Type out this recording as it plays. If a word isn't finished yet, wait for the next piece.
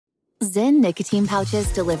Zyn nicotine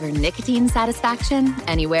pouches deliver nicotine satisfaction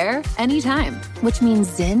anywhere, anytime, which means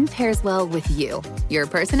Zyn pairs well with you, your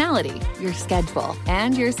personality, your schedule,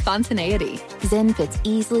 and your spontaneity. Zyn fits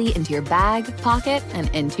easily into your bag, pocket, and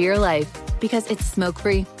into your life because it's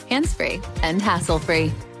smoke-free, hands-free, and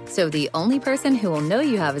hassle-free. So the only person who will know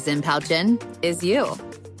you have a Zyn pouch in is you.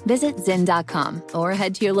 Visit Zyn.com or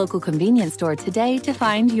head to your local convenience store today to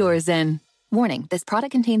find your Zyn. Warning, this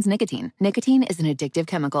product contains nicotine. Nicotine is an addictive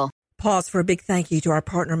chemical. Pause for a big thank you to our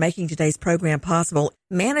partner making today's program possible.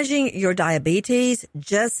 Managing your diabetes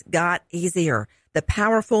just got easier. The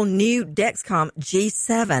powerful new Dexcom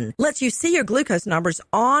G7 lets you see your glucose numbers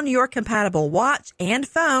on your compatible watch and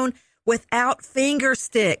phone without finger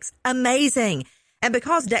sticks. Amazing. And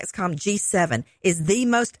because Dexcom G7 is the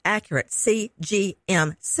most accurate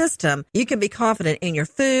CGM system, you can be confident in your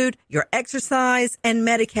food, your exercise, and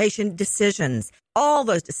medication decisions. All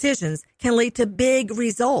those decisions can lead to big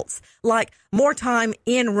results, like more time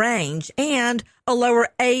in range and a lower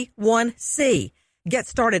A1C. Get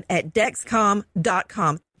started at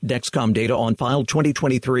Dexcom.com. Dexcom data on file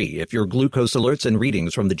 2023. If your glucose alerts and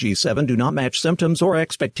readings from the G7 do not match symptoms or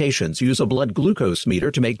expectations, use a blood glucose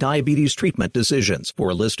meter to make diabetes treatment decisions. For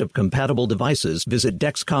a list of compatible devices, visit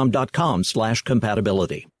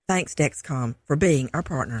Dexcom.com/compatibility. Thanks, Dexcom, for being our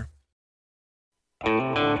partner.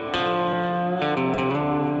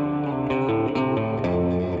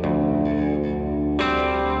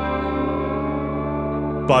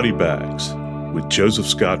 Body Bags with Joseph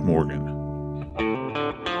Scott Morgan.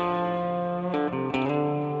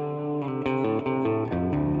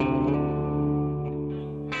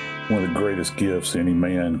 One of the greatest gifts any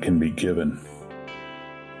man can be given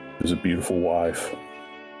is a beautiful wife,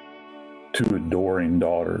 2 adoring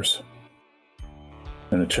daughters,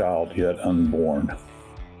 and a child yet unborn.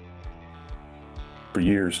 For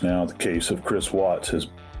years now, the case of Chris Watts has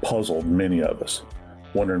puzzled many of us,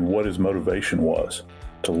 wondering what his motivation was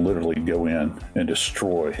to literally go in and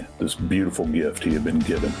destroy this beautiful gift he had been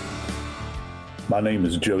given. My name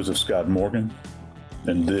is Joseph Scott Morgan,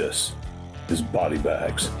 and this is Body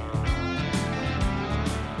Bags.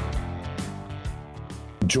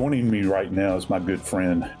 Joining me right now is my good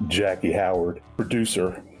friend, Jackie Howard,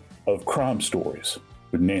 producer of Crime Stories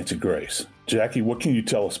with Nancy Grace. Jackie, what can you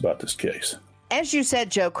tell us about this case? As you said,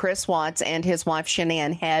 Joe, Chris Watts and his wife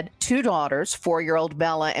Shanann had 2 daughters, 4-year-old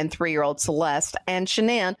Bella and 3-year-old Celeste, and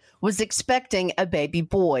Shanann was expecting a baby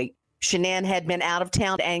boy. Shanann had been out of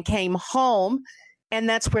town and came home, and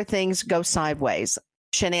that's where things go sideways.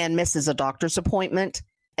 Shanann misses a doctor's appointment,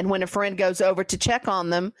 and when a friend goes over to check on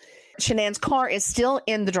them, Shanann's car is still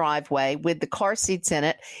in the driveway with the car seats in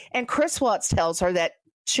it, and Chris Watts tells her that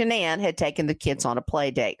Shanann had taken the kids on a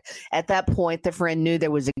play date. At that point, the friend knew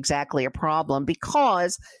there was exactly a problem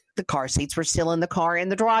because the car seats were still in the car in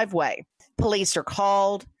the driveway. Police are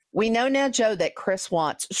called. We know now, Joe, that Chris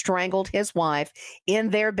Watts strangled his wife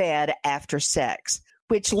in their bed after sex,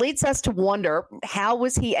 which leads us to wonder, how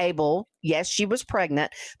was he able, yes, she was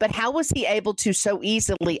pregnant, but how was he able to so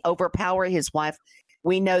easily overpower his wife?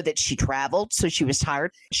 We know that she traveled, so she was tired.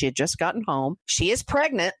 She had just gotten home. She is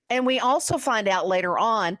pregnant. And we also find out later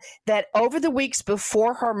on that over the weeks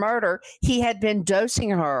before her murder, he had been dosing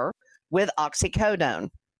her with oxycodone.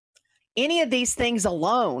 Any of these things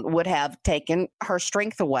alone would have taken her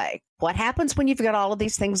strength away. What happens when you've got all of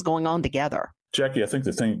these things going on together? Jackie, I think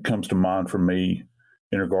the thing that comes to mind for me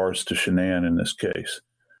in regards to Shanann in this case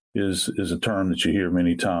is a term that you hear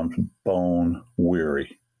many times, bone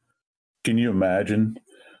weary. Can you imagine?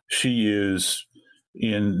 She is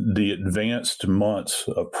in the advanced months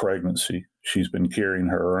of pregnancy. She's been carrying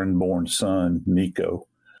her unborn son, Nico,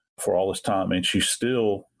 for all this time, and she's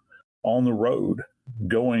still on the road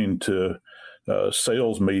going to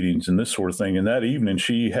sales meetings and this sort of thing. And that evening,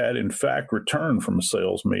 she had, in fact, returned from a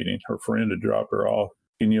sales meeting. Her friend had dropped her off.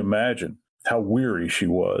 Can you imagine how weary she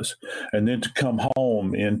was? And then to come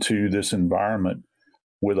home into this environment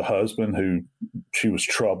with a husband who she was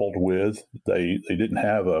troubled with. They didn't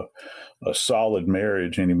have a solid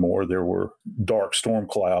marriage anymore. There were dark storm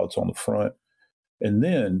clouds on the front. And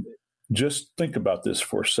then just think about this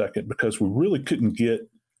for a second, because we really couldn't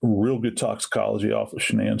get real good toxicology off of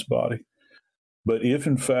Shanann's body. But if,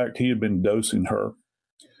 in fact, he had been dosing her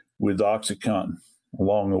with OxyContin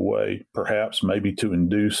along the way, perhaps maybe to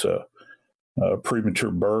induce a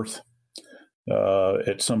premature birth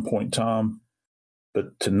at some point in time.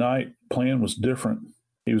 But tonight, plan was different.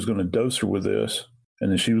 He was going to dose her with this, and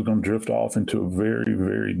then she was going to drift off into a very,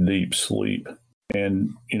 very deep sleep.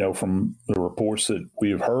 And, you know, from the reports that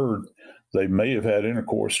we have heard, they may have had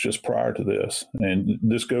intercourse just prior to this. And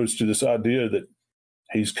this goes to this idea that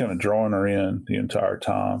he's kind of drawing her in the entire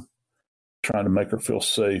time. trying to make her feel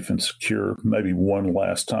safe and secure maybe one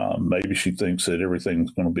last time. Maybe she thinks that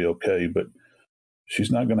everything's going to be okay, but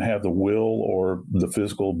she's not going to have the will or the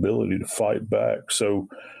physical ability to fight back. So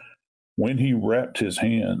when he wrapped his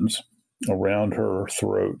hands around her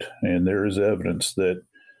throat, and there is evidence that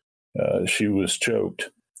she was choked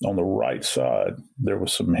on the right side, there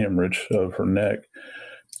was some hemorrhage of her neck.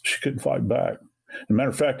 She couldn't fight back. As a matter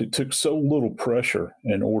of fact, it took so little pressure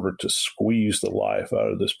in order to squeeze the life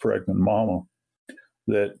out of this pregnant mama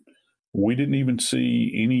that we didn't even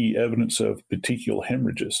see any evidence of petechial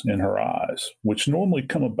hemorrhages in her eyes, which normally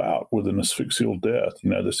come about with an asphyxial death,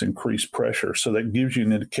 this increased pressure. So that gives you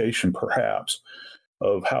an indication, perhaps,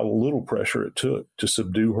 of how little pressure it took to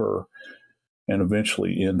subdue her and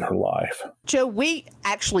eventually end her life. Joe, we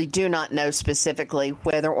actually do not know specifically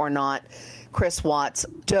whether or not Chris Watts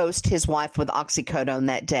dosed his wife with oxycodone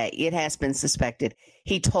that day. It has been suspected.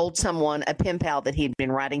 He told someone, a pen pal that he'd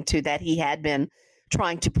been writing to, that he had been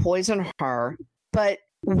trying to poison her. But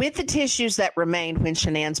with the tissues that remained when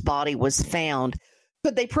Shanann's body was found,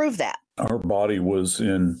 could they prove that? Her body was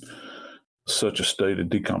in such a state of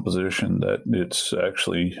decomposition that it's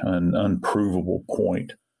actually an unprovable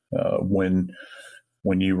point.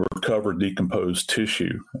 When you recover decomposed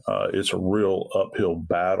tissue, it's a real uphill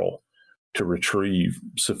battle to retrieve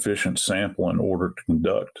sufficient sample in order to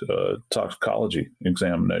conduct a toxicology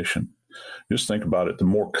examination. Just think about it. The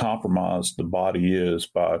more compromised the body is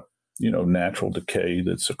by, natural decay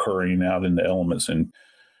that's occurring out in the elements. And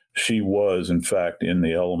she was, in fact, in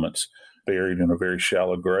the elements, buried in a very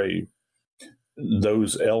shallow grave.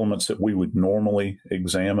 Those elements that we would normally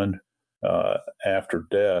examine after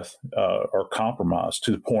death are compromised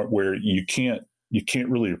to the point where you can't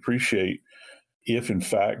really appreciate if, in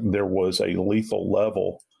fact, there was a lethal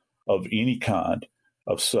level of any kind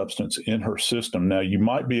of substance in her system. Now, you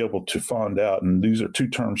might be able to find out, and these are two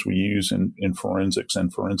terms we use in forensics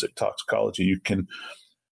and forensic toxicology.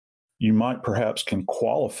 You might perhaps can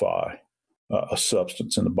qualify a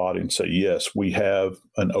substance in the body and say, yes, we have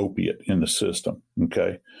an opiate in the system,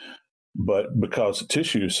 okay? But because the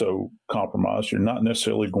tissue is so compromised, you're not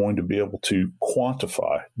necessarily going to be able to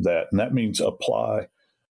quantify that. And that means apply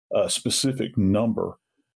a specific number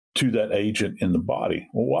to that agent in the body.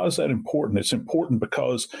 Well, why is that important? It's important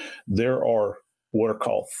because there are what are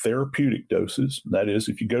called therapeutic doses. That is,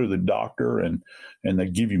 if you go to the doctor and they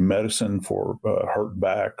give you medicine for a hurt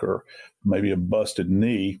back or maybe a busted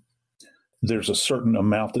knee, there's a certain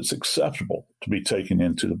amount that's acceptable to be taken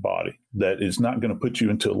into the body that is not going to put you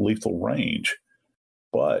into a lethal range.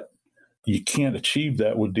 But you can't achieve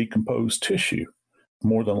that with decomposed tissue.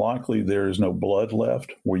 More than likely, there is no blood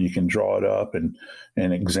left where you can draw it up and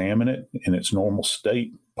examine it in its normal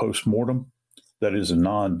state post-mortem. That is a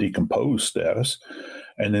non-decomposed status.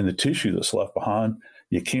 And then the tissue that's left behind,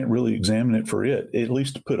 you can't really examine it for it, at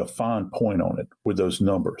least to put a fine point on it with those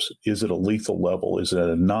numbers. Is it a lethal level? Is it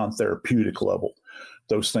a non-therapeutic level?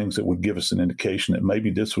 Those things that would give us an indication that maybe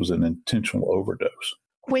this was an intentional overdose.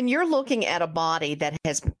 When you're looking at a body that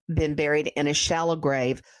has been buried in a shallow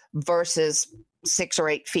grave versus 6 or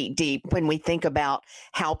 8 feet deep, when we think about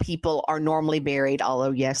how people are normally buried,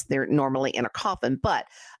 although, yes, they're normally in a coffin, but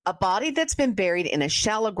a body that's been buried in a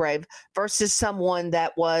shallow grave versus someone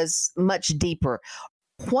that was much deeper,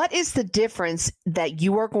 what is the difference that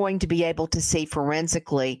you are going to be able to see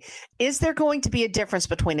forensically? Is there going to be a difference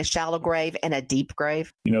between a shallow grave and a deep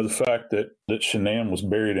grave? The fact that Shanann was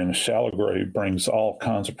buried in a shallow grave brings all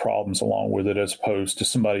kinds of problems along with it, as opposed to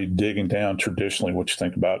somebody digging down traditionally, what you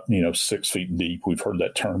think about, 6 feet deep. We've heard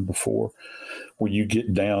that term before, where you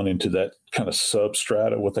get down into that kind of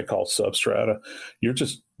substrata, what they call substrata. You're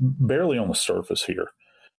just barely on the surface here.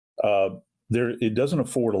 It doesn't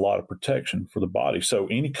afford a lot of protection for the body. So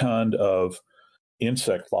any kind of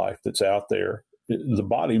insect life that's out there, the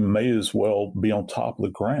body may as well be on top of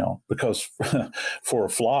the ground, because for a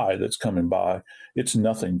fly that's coming by, it's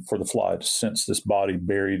nothing for the fly to sense this body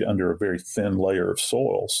buried under a very thin layer of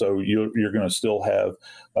soil. So you're going to still have,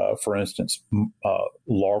 for instance,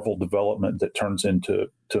 larval development that turns into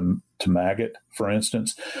maggot, for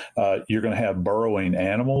instance. You're going to have burrowing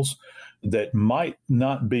animals that might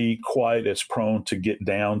not be quite as prone to get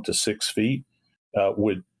down to 6 feet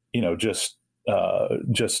with, just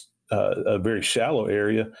a very shallow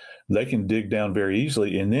area. They can dig down very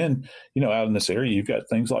easily. And then, out in this area, you've got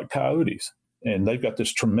things like coyotes, and they've got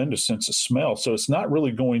this tremendous sense of smell. So it's not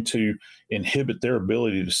really going to inhibit their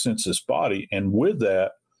ability to sense this body. And with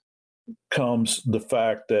that comes the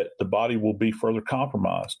fact that the body will be further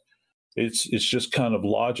compromised. It's just kind of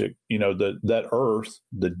logic, that earth,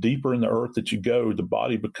 the deeper in the earth that you go, the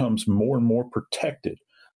body becomes more and more protected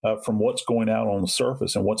from what's going out on the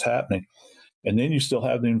surface and what's happening. And then you still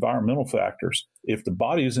have the environmental factors. If the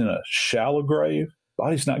body is in a shallow grave, the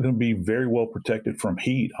body's not going to be very well protected from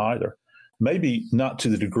heat either. Maybe not to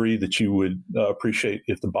the degree that you would appreciate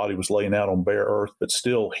if the body was laying out on bare earth, but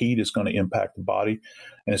still heat is going to impact the body,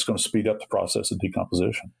 and it's going to speed up the process of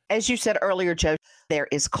decomposition. As you said earlier, Joe, there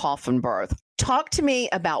is coffin birth. Talk to me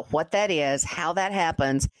about what that is, how that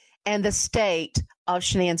happens, and the state of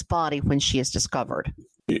Shanann's body when she is discovered.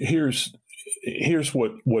 Here's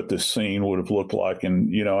what this scene would have looked like.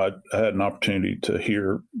 And, I had an opportunity to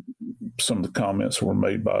hear some of the comments that were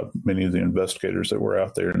made by many of the investigators that were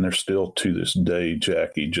out there. And they're still, to this day,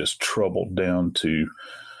 Jackie, just troubled down to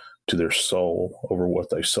their soul over what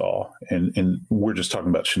they saw. And we're just talking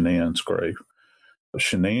about Shanann's grave.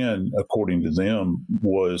 Shanann, according to them,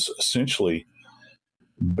 was essentially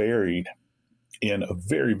buried in a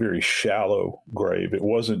very, very shallow grave. It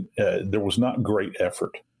wasn't, there was not great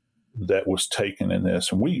effort that was taken in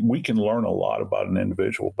this. And we can learn a lot about an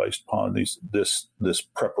individual based upon this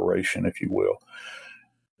preparation, if you will.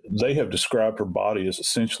 They have described her body as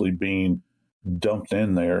essentially being dumped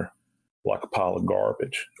in there like a pile of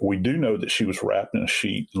garbage. We do know that she was wrapped in a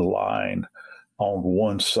sheet lying on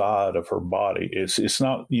one side of her body. It's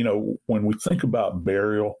not, when we think about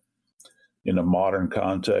burial in a modern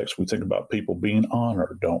context, we think about people being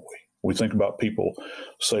honored, don't we? We think about people,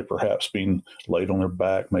 say, perhaps being laid on their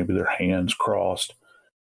back, maybe their hands crossed,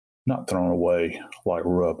 not thrown away like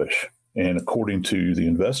rubbish. And according to the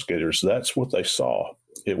investigators, that's what they saw.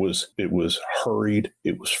 It was hurried,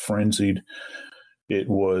 it was frenzied, it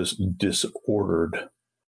was disordered.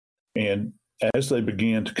 And as they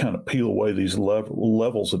began to kind of peel away these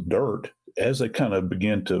levels of dirt, as they kind of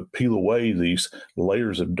began to peel away these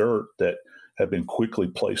layers of dirt that had been quickly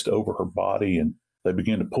placed over her body, and they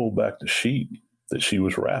began to pull back the sheet that she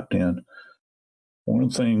was wrapped in, one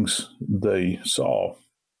of the things they saw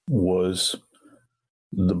was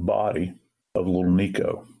the body of little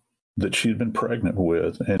Nico that she had been pregnant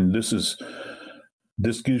with. And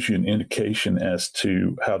this gives you an indication as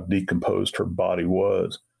to how decomposed her body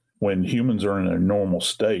was. When humans are in a normal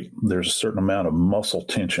state, there's a certain amount of muscle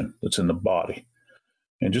tension that's in the body.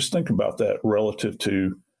 And just think about that relative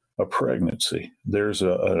to a pregnancy. There's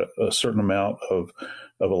a certain amount of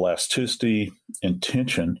elasticity and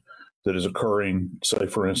tension that is occurring, say,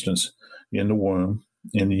 for instance, in the womb,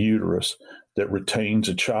 in the uterus, that retains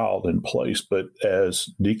a child in place. But as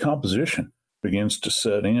decomposition begins to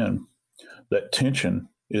set in, that tension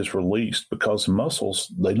is released because the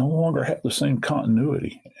muscles, they no longer have the same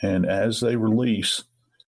continuity. And as they release,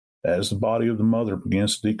 as the body of the mother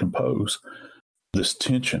begins to decompose, this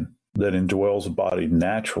tension that indwells the body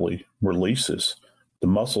naturally releases. The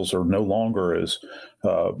muscles are no longer as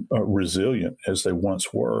resilient as they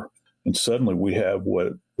once were. And suddenly we have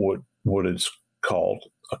what is called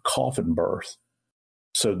a coffin birth.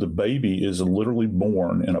 So the baby is literally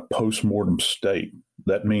born in a postmortem state.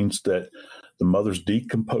 That means that the mother's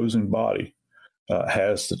decomposing body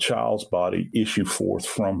has the child's body issue forth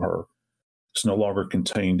from her. It's no longer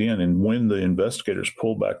contained in. And when the investigators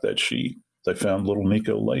pulled back that sheet, they found little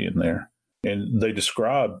Nico laying there. And they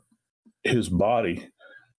described his body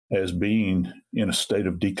as being in a state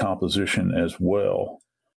of decomposition as well.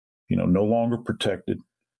 No longer protected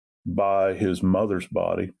by his mother's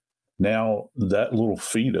body. Now that little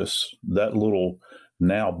fetus, that little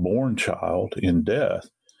now born child in death,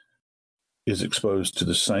 is exposed to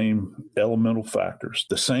the same elemental factors,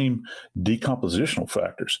 the same decompositional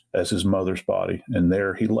factors as his mother's body. And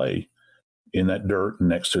there he lay in that dirt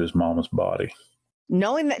next to his mama's body.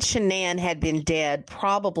 Knowing that Shanann had been dead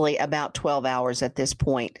probably about 12 hours at this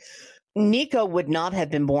point, Nico would not have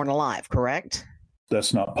been born alive, correct?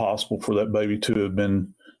 That's not possible for that baby to have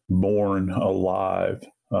been born alive.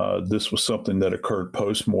 This was something that occurred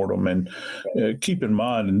post-mortem. And keep in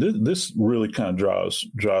mind, and this really kind of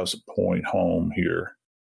drives a point home here.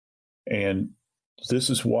 And this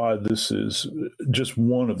is why this is just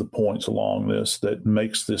one of the points along this that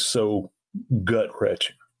makes this so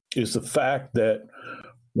gut-wrenching, is the fact that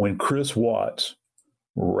when Chris Watts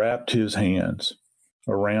wrapped his hands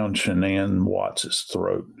around Shanann Watts's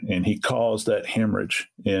throat and he caused that hemorrhage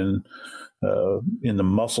in the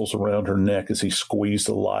muscles around her neck as he squeezed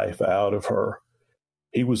the life out of her,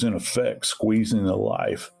 he was in effect squeezing the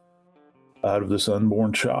life out of this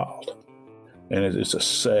unborn child. And it's a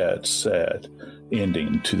sad, sad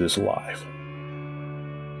ending to this life.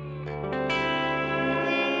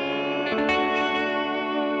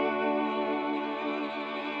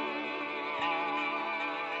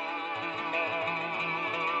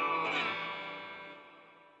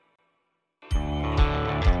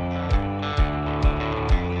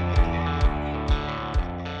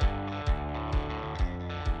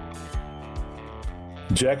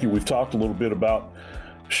 Jackie, we've talked a little bit about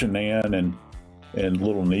Shanann and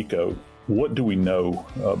little Nico. What do we know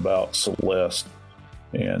about Celeste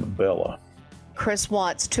and Bella? Chris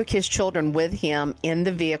Watts took his children with him in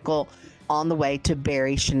the vehicle on the way to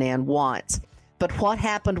bury Shanann Watts. But what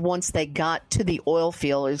happened once they got to the oil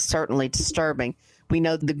field is certainly disturbing. We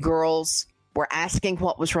know the girls were asking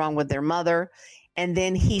what was wrong with their mother, and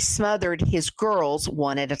then he smothered his girls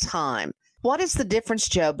one at a time. What is the difference,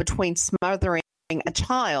 Joe, between smothering a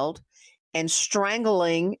child and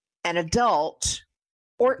strangling an adult,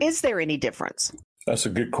 or is there any difference? That's a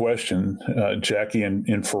good question, Jackie.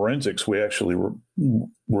 In forensics, we actually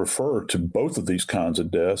refer to both of these kinds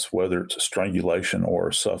of deaths, whether it's a strangulation or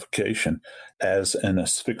a suffocation, as an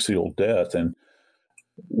asphyxial death. And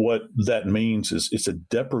what that means is it's a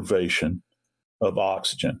deprivation of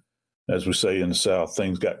oxygen. As we say in the South,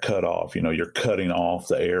 things got cut off. You're cutting off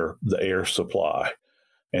the air supply.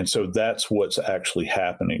 And so that's what's actually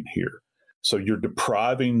happening here. So you're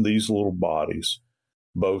depriving these little bodies,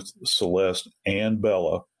 both Celeste and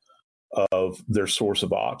Bella, of their source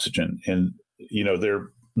of oxygen. And,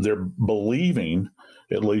 they're believing,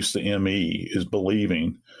 at least the ME is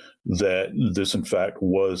believing, that this, in fact,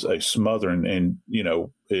 was a smothering. And,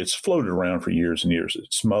 it's floated around for years and years.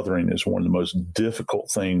 Smothering is one of the most difficult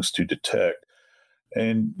things to detect.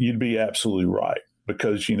 And you'd be absolutely right.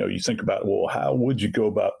 Because, you think about, well, how would you go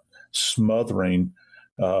about smothering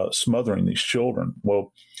these children?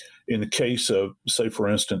 Well, in the case of, say, for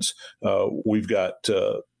instance, we've got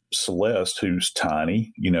Celeste, who's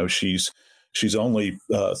tiny. She's only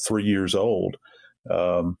 3 years old.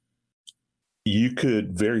 You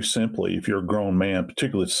could very simply, if you're a grown man,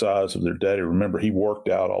 particularly the size of their daddy, remember he worked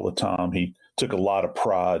out all the time. He took a lot of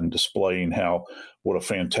pride in displaying what a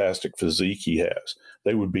fantastic physique he has.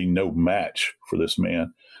 They would be no match for this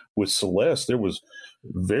man. With Celeste, there was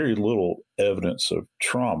very little evidence of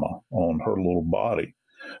trauma on her little body.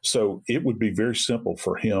 So it would be very simple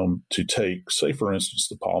for him to take, say, for instance,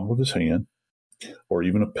 the palm of his hand or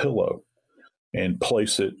even a pillow and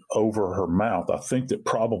place it over her mouth. I think that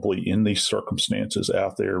probably in these circumstances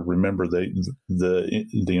out there, remember, the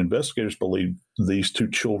investigators believe these two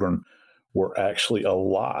children were actually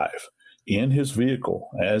alive in his vehicle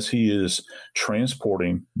as he is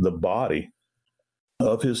transporting the body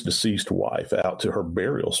of his deceased wife out to her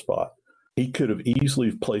burial spot. He could have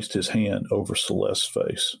easily placed his hand over Celeste's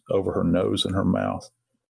face, over her nose and her mouth,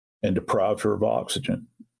 and deprived her of oxygen.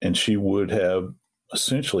 And she would have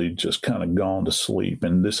essentially just kind of gone to sleep.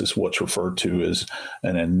 And this is what's referred to as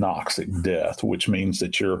an anoxic death, which means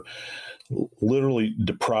that you're literally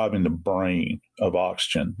depriving the brain of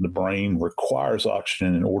oxygen. The brain requires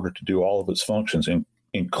oxygen in order to do all of its functions,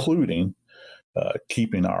 including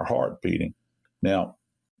keeping our heart beating. Now,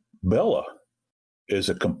 Bella is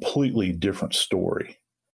a completely different story.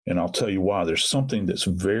 And I'll tell you why. There's something that's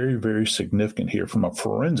very, very significant here from a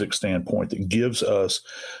forensic standpoint that gives us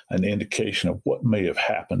an indication of what may have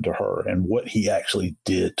happened to her and what he actually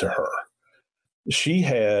did to her. She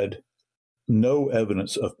had no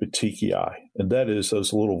evidence of petechiae, and that is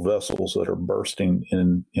those little vessels that are bursting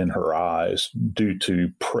in her eyes due to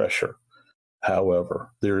pressure.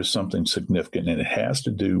 However, there is something significant, and it has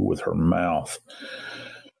to do with her mouth.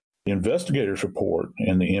 The investigators report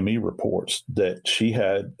and the ME reports that she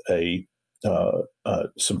had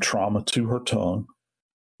some trauma to her tongue.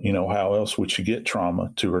 How else would she get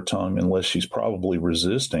trauma to her tongue unless she's probably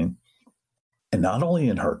resisting? And not only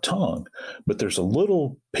in her tongue, but there's a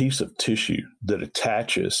little piece of tissue that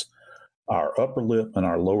attaches our upper lip and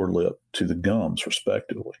our lower lip to the gums,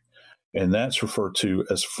 respectively. And that's referred to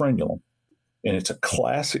as frenulum. And it's a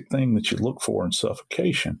classic thing that you look for in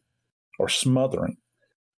suffocation or smothering.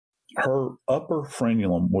 Her upper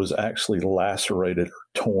frenulum was actually lacerated or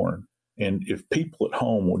torn. And if people at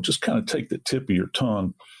home will just kind of take the tip of your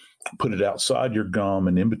tongue, put it outside your gum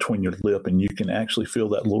and in between your lip, and you can actually feel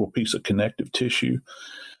that little piece of connective tissue.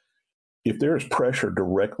 If there is pressure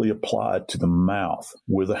directly applied to the mouth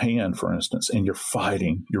with a hand, for instance, and you're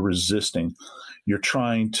fighting, you're resisting, you're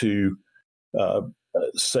trying to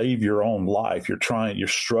save your own life, you're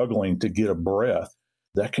struggling to get a breath,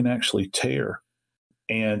 that can actually tear.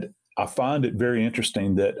 And I find it very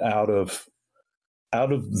interesting that out of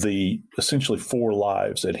the essentially 4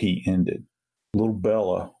 lives that he ended, little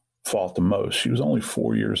Bella fought the most. She was only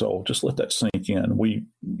 4 years old. Just let that sink in. We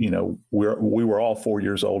were all 4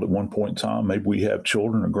 years old at one point in time. Maybe we have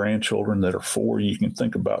children or grandchildren that are 4. You can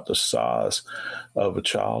think about the size of a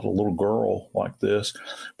child, a little girl like this.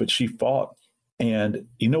 But she fought. And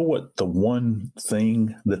you know what? The one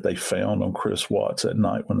thing that they found on Chris Watts that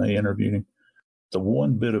night when they interviewed him, the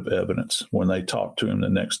one bit of evidence when they talked to him the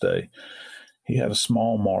next day, he had a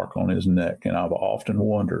small mark on his neck. And I've often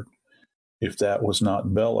wondered if that was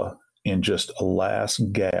not Bella in just a last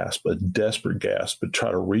gasp, a desperate gasp, to try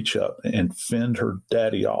to reach up and fend her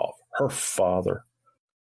daddy off, her father,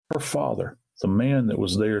 the man that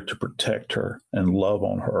was there to protect her and love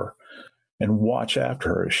on her and watch after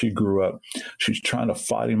her as she grew up. She's trying to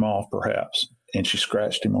fight him off, perhaps, and she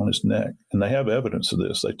scratched him on his neck. And they have evidence of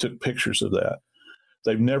this. They took pictures of that.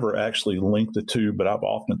 They've never actually linked the two, but I've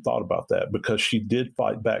often thought about that because she did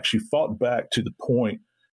fight back. She fought back to the point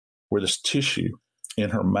where this tissue in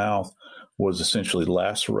her mouth was essentially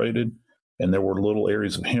lacerated, and there were little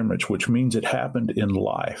areas of hemorrhage, which means it happened in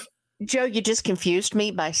life. Joe, you just confused me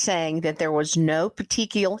by saying that there was no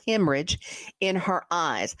petechial hemorrhage in her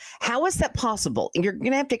eyes. How is that possible? You're going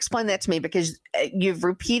to have to explain that to me because you've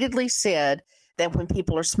repeatedly said that when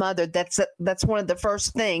people are smothered, that's one of the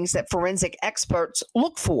first things that forensic experts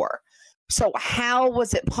look for. So how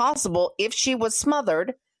was it possible if she was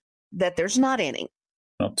smothered that there's not any?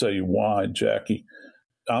 I'll tell you why, Jackie.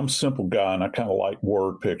 I'm a simple guy and I kind of like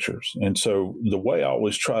word pictures. And so the way I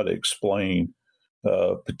always try to explain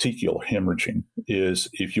petechial hemorrhaging is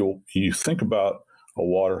if you think about a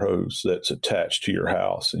water hose that's attached to your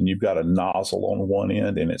house and you've got a nozzle on one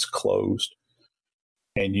end and it's closed,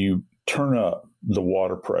 and you turn up the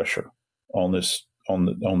water pressure on this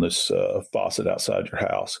faucet outside your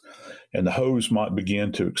house, and the hose might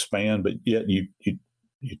begin to expand, but yet you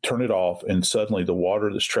turn it off, and suddenly the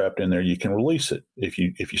water that's trapped in there, you can release it if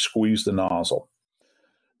you squeeze the nozzle.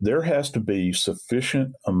 There has to be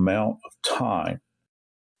sufficient amount of time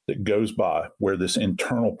that goes by where this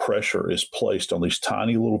internal pressure is placed on these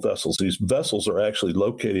tiny little vessels. These vessels are actually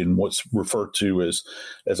located in what's referred to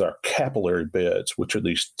as our capillary beds, which are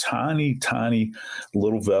these tiny, tiny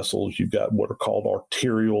little vessels. You've got what are called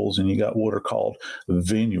arterioles, and you got what are called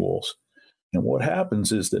venules. And what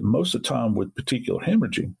happens is that most of the time with petechial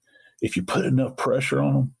hemorrhaging, if you put enough pressure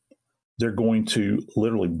on them, they're going to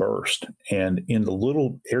literally burst. And in the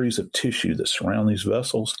little areas of tissue that surround these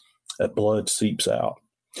vessels, that blood seeps out.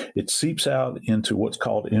 It seeps out into what's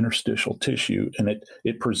called interstitial tissue, and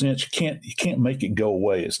it presents, you can't make it go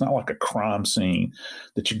away. It's not like a crime scene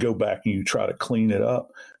that you go back and you try to clean it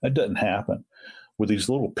up. That doesn't happen. With these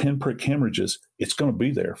little pinprick hemorrhages, it's going to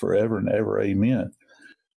be there forever and ever, amen.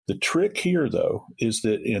 The trick here, though, is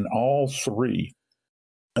that in all three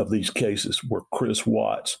of these cases where Chris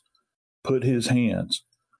Watts put his hands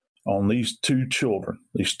on these two children,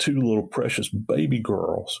 these two little precious baby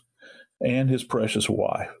girls, and his precious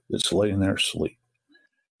wife that's laying there asleep,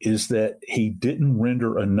 is that he didn't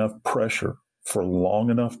render enough pressure for a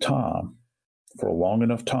long enough time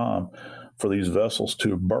for these vessels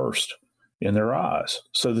to burst in their eyes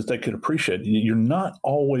so that they could appreciate it. You're not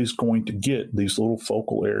always going to get these little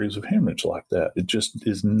focal areas of hemorrhage like that. It just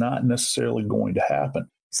is not necessarily going to happen.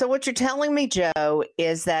 So what you're telling me, Joe,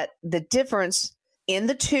 is that the difference in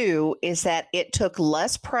the two is that it took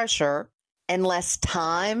less pressure and less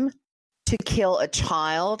time to kill a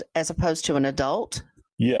child as opposed to an adult?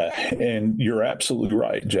 Yeah, and you're absolutely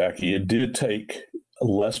right, Jackie. It did take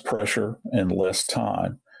less pressure and less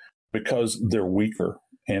time because they're weaker.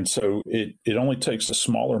 And so it only takes a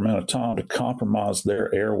smaller amount of time to compromise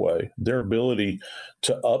their airway, their ability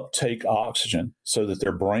to uptake oxygen so that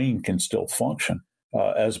their brain can still function,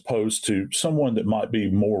 as opposed to someone that might be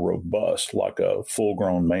more robust, like a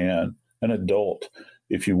full-grown man, an adult,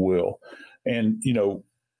 if you will. And, you know,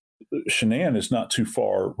 Shanann is not too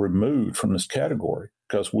far removed from this category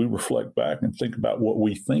because we reflect back and think about what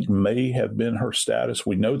we think may have been her status.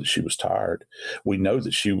 We know that she was tired. We know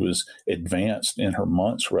that she was advanced in her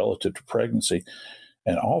months relative to pregnancy.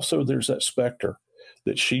 And also there's that specter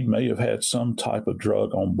that she may have had some type of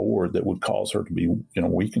drug on board that would cause her to be in a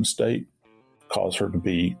weakened state, cause her to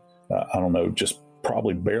be, just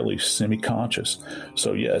probably barely semi-conscious.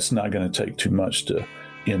 So, yeah, it's not going to take too much to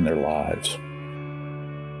end their lives.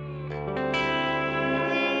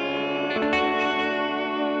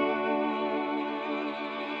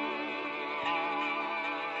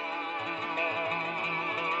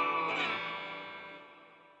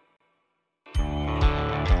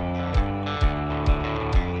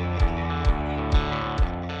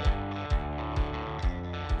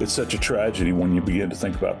 It's such a tragedy when you begin to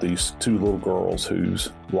think about these two little girls whose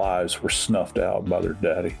lives were snuffed out by their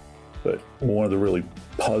daddy. But one of the really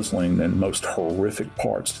puzzling and most horrific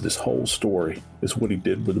parts to this whole story is what he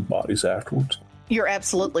did with the bodies afterwards. You're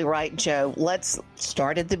absolutely right, Joe. Let's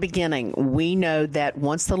start at the beginning. We know that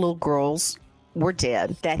once the little girls were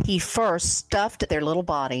dead, that he first stuffed their little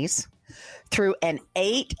bodies through an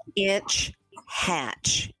 8-inch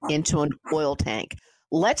hatch into an oil tank.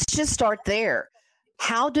 Let's just start there.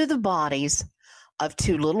 How do the bodies of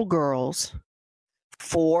two little girls,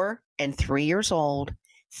 4 and 3 years old,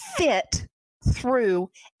 fit through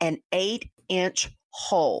an 8-inch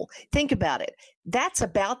hole? Think about it. That's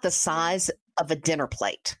about the size of a dinner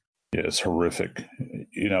plate. Yeah, it's horrific.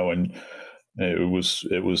 And it was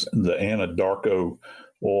the Anadarko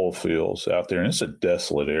oil fields out there, and it's a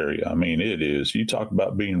desolate area. I mean, it is. You talk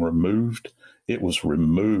about being removed. It was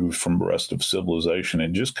removed from the rest of civilization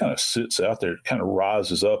and just kind of sits out there. It kind of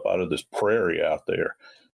rises up out of this prairie out there.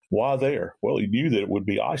 Why there? Well, he knew that it would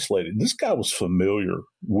be isolated. This guy was familiar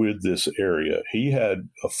with this area. He had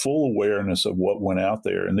a full awareness of what went out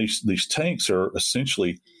there. And these tanks are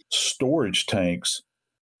essentially storage tanks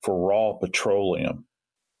for raw petroleum.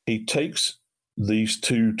 He takes these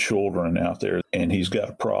two children out there and he's got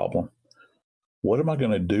a problem. What am I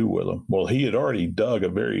going to do with them? Well, he had already dug a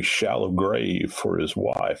very shallow grave for his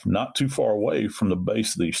wife, not too far away from the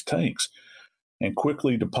base of these tanks, and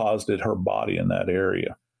quickly deposited her body in that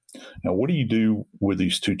area. Now, what do you do with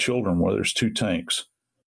these two children where there's two tanks?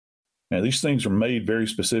 Now, these things are made very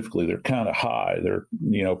specifically. They're kind of high. They're,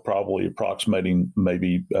 probably approximating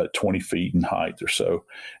maybe 20 feet in height or so.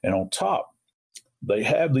 And on top, they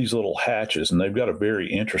have these little hatches, and they've got a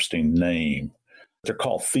very interesting name. They're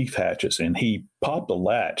called thief hatches. And he popped a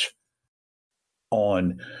latch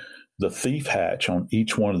on the thief hatch on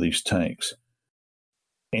each one of these tanks.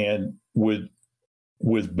 And with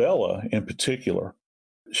Bella in particular,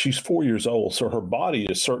 she's 4 years old, so her body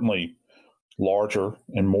is certainly larger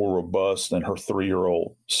and more robust than her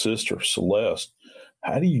 3-year-old sister, Celeste.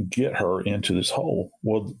 How do you get her into this hole?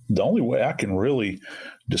 Well, the only way I can really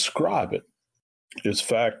describe it is the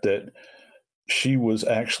fact that she was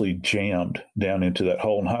actually jammed down into that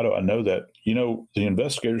hole. And how do I know that? The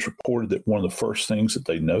investigators reported that one of the first things that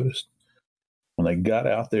they noticed when they got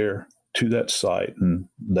out there to that site, and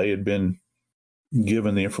they had been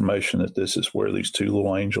given the information that this is where these two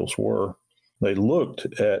little angels were, they looked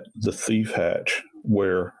at the thief hatch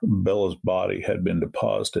where Bella's body had been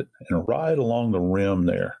deposited, and right along the rim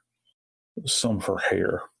there, some of her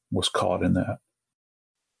hair was caught in that.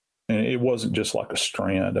 And it wasn't just like a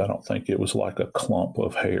strand. I don't think it was like a clump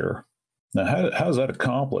of hair. Now, how's that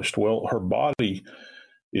accomplished? Well, her body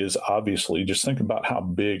is obviously, just think about how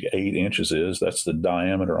big 8 inches is. That's the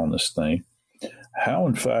diameter on this thing. How,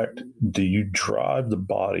 in fact, do you drive the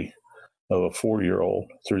body of a 4-year-old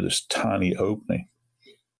through this tiny opening?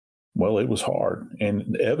 Well, it was hard.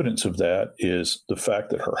 And evidence of that is the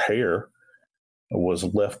fact that her hair was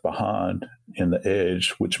left behind in the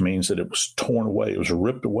edge, which means that it was torn away. It was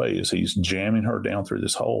ripped away as he's jamming her down through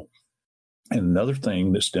this hole. And another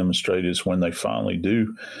thing that's demonstrated is when they finally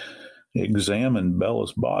do examine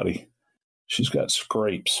Bella's body, she's got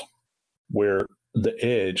scrapes where the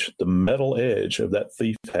edge, the metal edge of that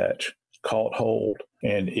thief hatch caught hold,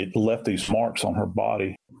 and it left these marks on her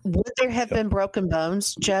body. Would there have been broken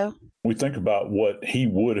bones, Joe? We think about what he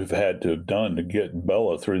would have had to have done to get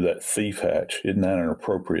Bella through that thief hatch. Isn't that an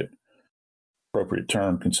appropriate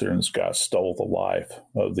term, considering this guy stole the life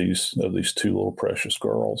of these two little precious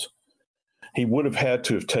girls? He would have had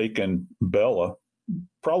to have taken Bella,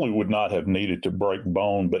 probably would not have needed to break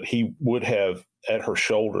bone, but he would have, at her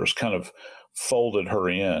shoulders, kind of folded her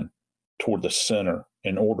in toward the center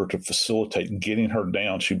in order to facilitate getting her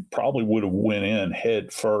down. She probably would have went in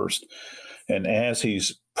head first. And as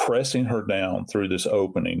he's pressing her down through this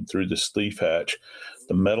opening, through this thief hatch,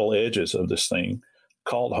 the metal edges of this thing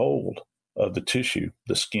caught hold of the tissue,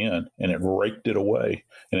 the skin, and it raked it away.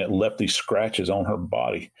 And it left these scratches on her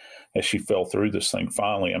body as she fell through this thing.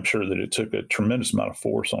 Finally, I'm sure that it took a tremendous amount of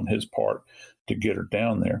force on his part to get her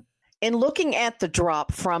down there. In looking at the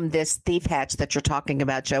drop from this thief hatch that you're talking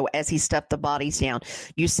about, Joe, as he stuffed the bodies down,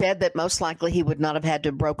 you said that most likely he would not have had to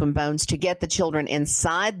have broken bones to get the children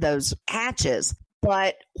inside those hatches.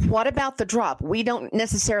 But what about the drop? We don't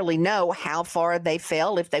necessarily know how far they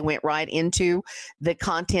fell, if they went right into the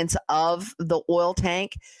contents of the oil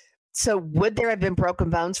tank. So would there have been broken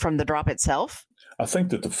bones from the drop itself? I think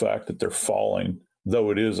that the fact that they're falling, though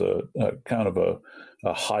it is a kind of a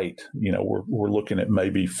height, we're looking at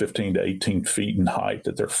maybe 15 to 18 feet in height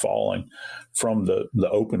that they're falling from the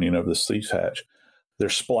opening of the thief hatch. They're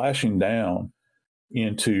splashing down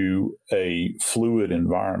into a fluid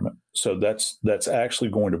environment. So that's actually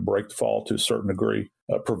going to break the fall to a certain degree,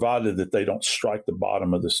 provided that they don't strike the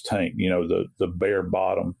bottom of this tank, the bare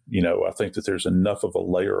bottom. I think that there's enough of a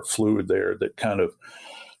layer of fluid there that kind of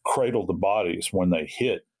cradle the bodies when they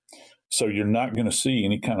hit. So you're not going to see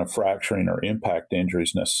any kind of fracturing or impact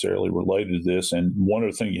injuries necessarily related to this. And one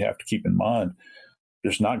other thing you have to keep in mind,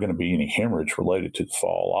 there's not going to be any hemorrhage related to the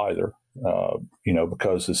fall either.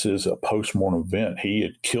 because this is a post-mortem event. He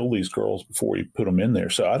had killed these girls before he put them in there.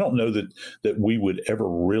 So I don't know that we would ever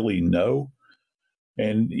really know.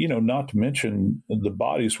 And, not to mention the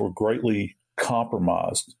bodies were greatly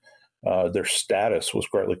compromised. Their status was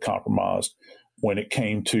greatly compromised when it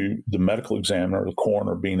came to the medical examiner, the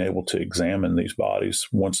coroner, being able to examine these bodies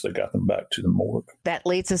once they got them back to the morgue. That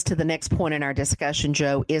leads us to the next point in our discussion,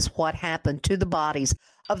 Joe, is what happened to the bodies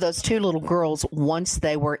of those two little girls once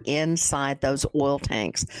they were inside those oil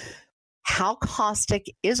tanks. How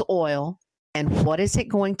caustic is oil, and what is it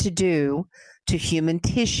going to do to human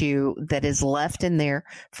tissue that is left in there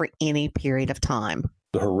for any period of time?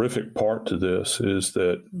 The horrific part to this is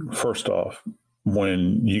that, first off,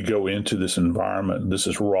 when you go into this environment, this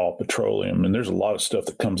is raw petroleum, and there's a lot of stuff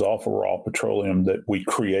that comes off of raw petroleum that we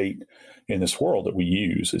create in this world that we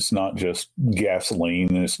use. It's not just gasoline,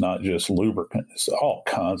 and it's not just lubricant. It's all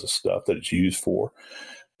kinds of stuff that it's used for.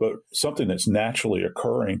 But something that's naturally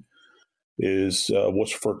occurring is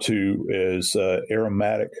what's referred to as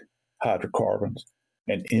aromatic hydrocarbons.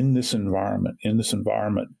 And in this environment,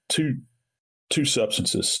 two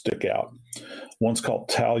substances stick out. One's called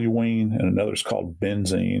toluene and another's called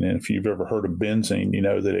benzene. And if you've ever heard of benzene, you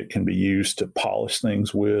know that it can be used to polish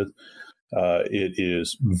things with. It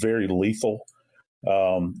is very lethal,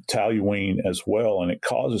 toluene as well, and it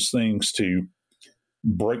causes things to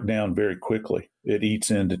break down very quickly. It eats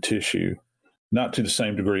into tissue, not to the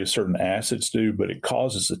same degree as certain acids do, but it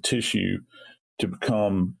causes the tissue to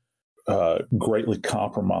become greatly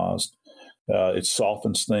compromised. It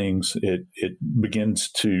softens things. It begins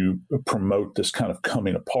to promote this kind of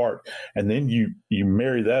coming apart. And then you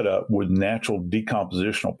marry that up with natural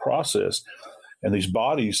decompositional process, and these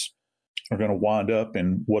bodies are going to wind up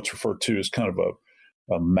in what's referred to as kind of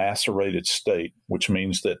a macerated state, which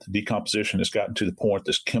means that the decomposition has gotten to the point,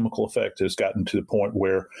 this chemical effect has gotten to the point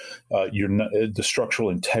where the structural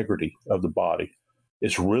integrity of the body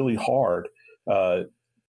is really hard.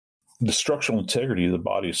 The structural integrity of the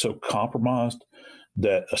body is so compromised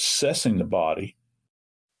that assessing the body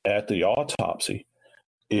at the autopsy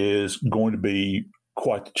is going to be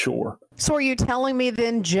quite the chore. So are you telling me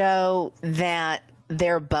then, Joe, that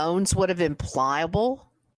their bones would have been pliable?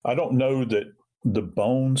 I don't know that the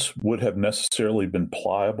bones would have necessarily been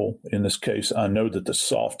pliable in this case. I know that the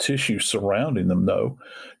soft tissue surrounding them, though,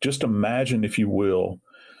 just imagine, if you will,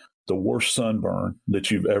 the worst sunburn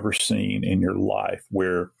that you've ever seen in your life,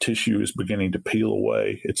 where tissue is beginning to peel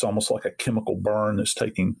away. It's almost like a chemical burn that's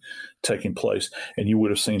taking place, and you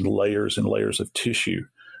would have seen layers and layers of tissue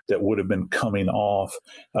that would have been coming off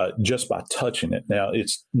just by touching it. Now,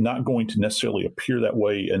 it's not going to necessarily appear that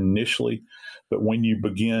way initially, but when you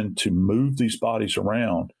begin to move these bodies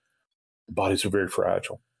around, the bodies are very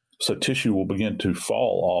fragile. So tissue will begin to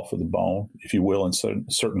fall off of the bone, if you will, in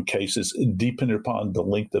certain cases, depending upon the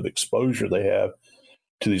length of exposure they have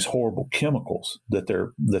to these horrible chemicals that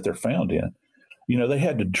they're found in. They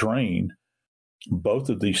had to drain both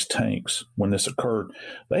of these tanks when this occurred.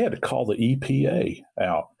 They had to call the EPA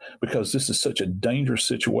out because this is such a dangerous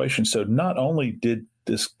situation. So not only did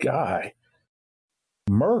this guy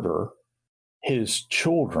murder his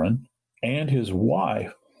children and his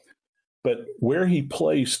wife, but where he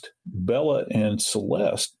placed Bella and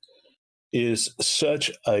Celeste is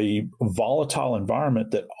such a volatile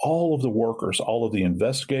environment that all of the workers, all of the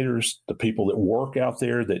investigators, the people that work out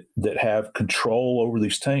there that have control over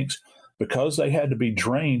these tanks, because they had to be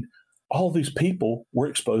drained, all these people were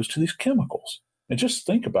exposed to these chemicals. And just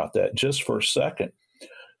think about that just for a second.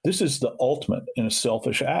 This is the ultimate in a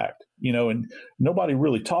selfish act, and nobody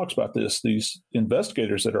really talks about this. These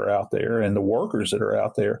investigators that are out there and the workers that are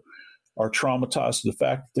out there are traumatized to the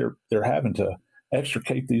fact that they're having to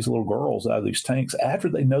extricate these little girls out of these tanks after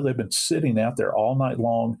they know they've been sitting out there all night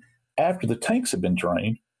long after the tanks have been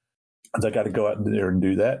drained. They got to go out there and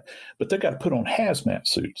do that, but they got to put on hazmat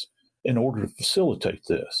suits in order to facilitate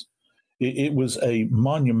this. It was a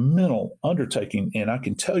monumental undertaking, and I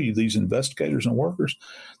can tell you these investigators and workers,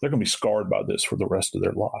 they're going to be scarred by this for the rest of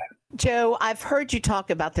their life. Joe, I've heard you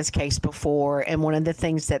talk about this case before, and one of the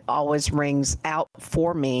things that always rings out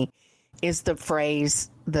for me is the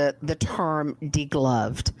phrase, the term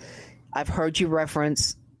degloved. I've heard you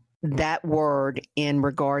reference that word in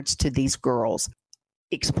regards to these girls.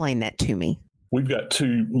 Explain that to me. We've got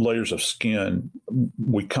two layers of skin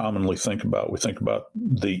we commonly think about. We think about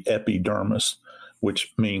the epidermis,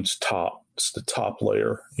 which means top. It's the top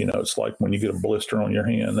layer. It's like when you get a blister on your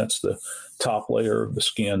hand, that's the top layer of the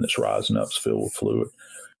skin that's rising up, it's filled with fluid.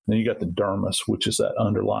 Then you got the dermis, which is that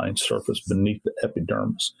underlying surface beneath the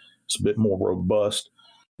epidermis. It's a bit more robust.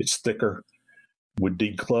 It's thicker. with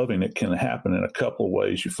degloving, it can happen in a couple of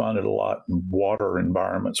ways. You find it a lot in water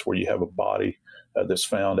environments where you have a body that's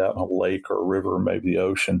found out in a lake or a river or maybe the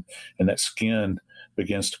ocean, and that skin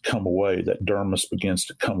begins to come away, that dermis begins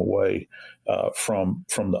to come away from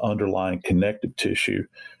the underlying connective tissue.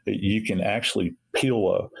 You can actually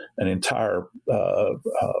peel an entire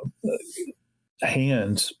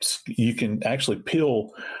hands. You can actually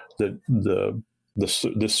peel the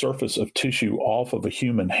surface of tissue off of a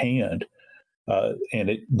human hand.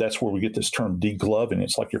 And that's where we get this term degloving.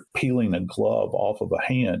 It's like you're peeling a glove off of a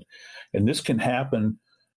hand. And this can happen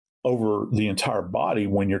over the entire body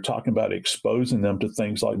when you're talking about exposing them to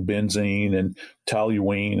things like benzene and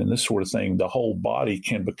toluene and this sort of thing. The whole body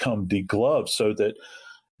can become degloved so that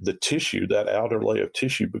the tissue, that outer layer of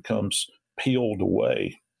tissue, becomes peeled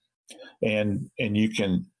away. And you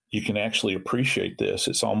can actually appreciate this.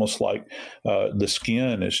 It's almost like the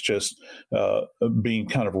skin is just being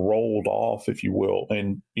kind of rolled off, if you will.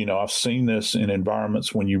 And, I've seen this in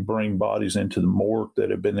environments when you bring bodies into the morgue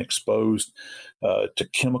that have been exposed to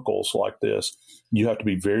chemicals like this. You have to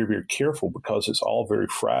be very, very careful because it's all very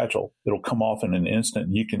fragile. It'll come off in an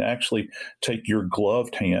instant. You can actually take your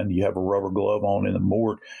gloved hand, you have a rubber glove on in the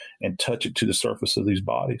morgue, and touch it to the surface of these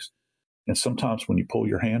bodies. And sometimes when you pull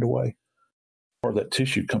your hand away, part of that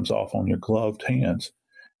tissue comes off on your gloved hands.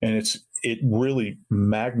 And it really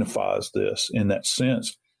magnifies this in that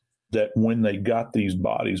sense that when they got these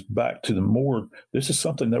bodies back to the morgue, this is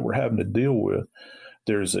something that we're having to deal with.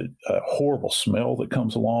 There's a horrible smell that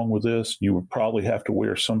comes along with this. You would probably have to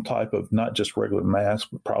wear some type of, not just regular mask,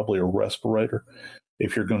 but probably a respirator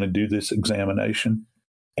if you're going to do this examination.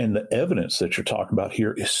 And the evidence that you're talking about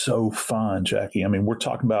here is so fine, Jackie. I mean, we're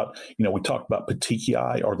talking about, we talk about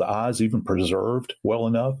petechiae. Are the eyes even preserved well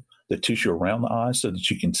enough, the tissue around the eyes, so that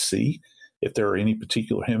you can see if there are any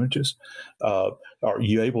particular hemorrhages? Are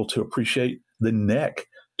you able to appreciate the neck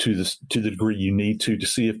to the degree you need to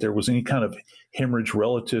see if there was any kind of hemorrhage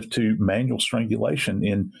relative to manual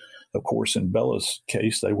strangulation? Of course, in Bella's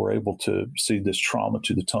case, they were able to see this trauma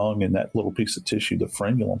to the tongue and that little piece of tissue, the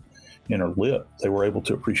frenulum in her lip. They were able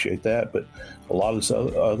to appreciate that, but a lot of this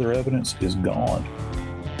other evidence is gone.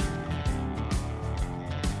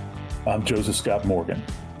 I'm Joseph Scott Morgan,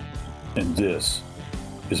 and this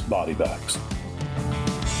is Body Bags.